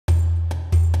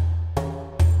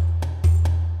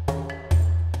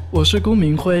我是龚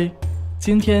明辉，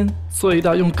今天做一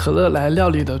道用可乐来料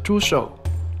理的猪手。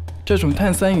这种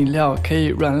碳酸饮料可以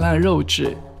软烂肉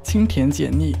质，清甜解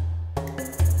腻。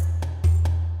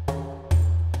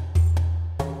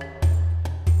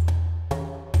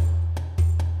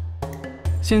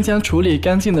先将处理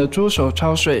干净的猪手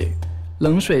焯水，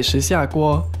冷水时下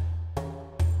锅。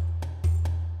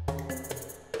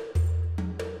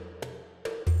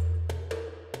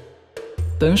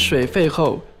等水沸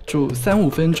后，煮3-5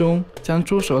分钟，将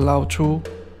猪手捞出。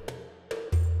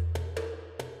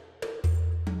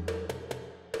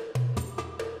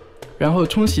然后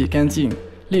冲洗干净，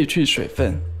沥去水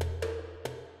分。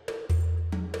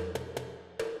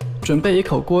准备一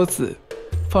口锅子，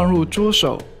放入猪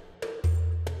手、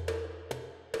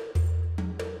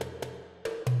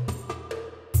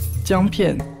姜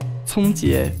片、葱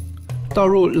节，倒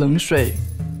入冷水、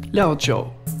料酒。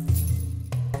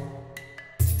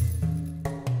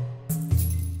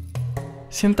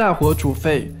先大火煮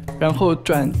沸，然后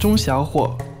转中小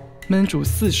火焖煮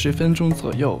40分钟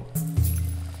左右。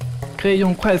可以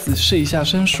用筷子试一下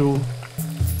生熟。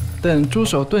等猪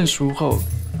手炖熟后，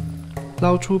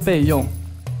捞出备用。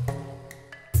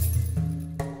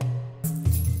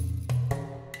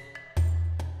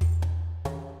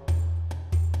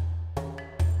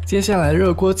接下来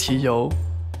热锅起油，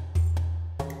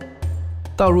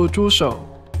倒入猪手，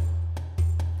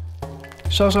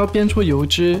稍稍煸出油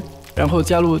脂。然后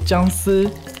加入姜丝、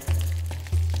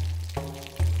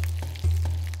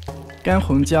干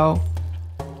红椒、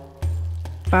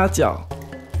八角、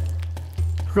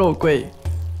肉桂、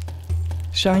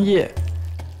香叶，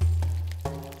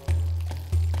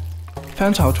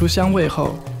翻炒出香味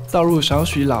后，倒入少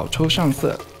许老抽上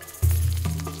色，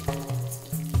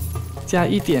加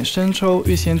一点生抽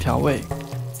预先调味，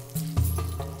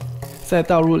再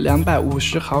倒入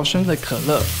250毫升的可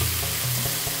乐。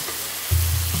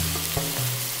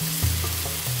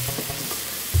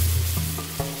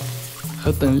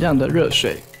和等量的热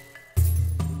水，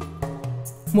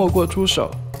没过猪手，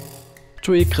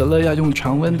注意可乐要用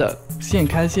常温的，现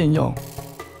开现用。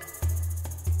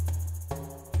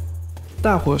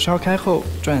大火烧开后，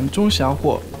转中小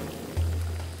火，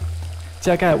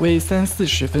加盖煨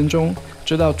30-40分钟，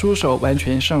直到猪手完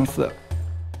全上色。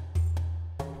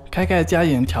开盖加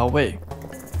盐调味，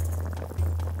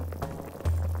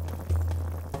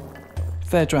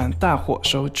再转大火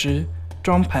收汁，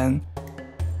装盘。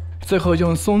最后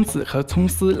用松子和葱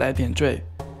丝来点缀。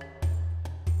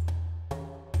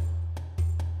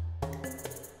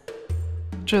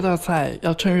这道菜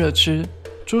要趁热吃，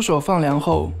猪手放凉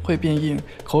后会变硬，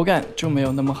口感就没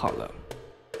有那么好了。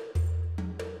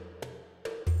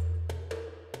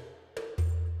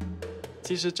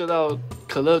其实这道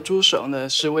可乐猪手呢，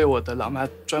是为我的老妈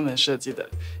专门设计的，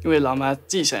因为老妈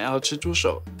既想要吃猪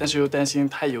手，但是又担心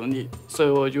太油腻，所以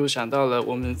我就想到了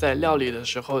我们在料理的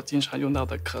时候经常用到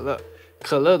的可乐。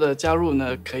可乐的加入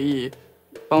呢，可以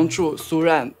帮助酥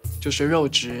软，就是肉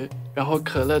质，然后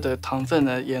可乐的糖分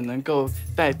呢，也能够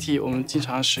代替我们经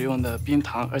常使用的冰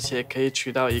糖，而且可以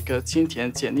起到一个清甜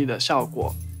解腻的效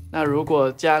果。那如果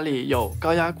家里有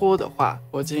高压锅的话，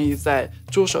我建议在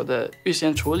猪手的预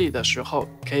先处理的时候，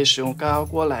可以使用高压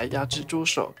锅来压制猪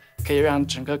手，可以让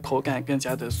整个口感更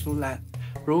加的酥烂。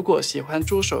如果喜欢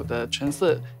猪手的成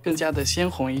色更加的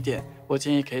鲜红一点，我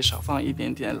建议可以少放一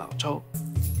点点老抽。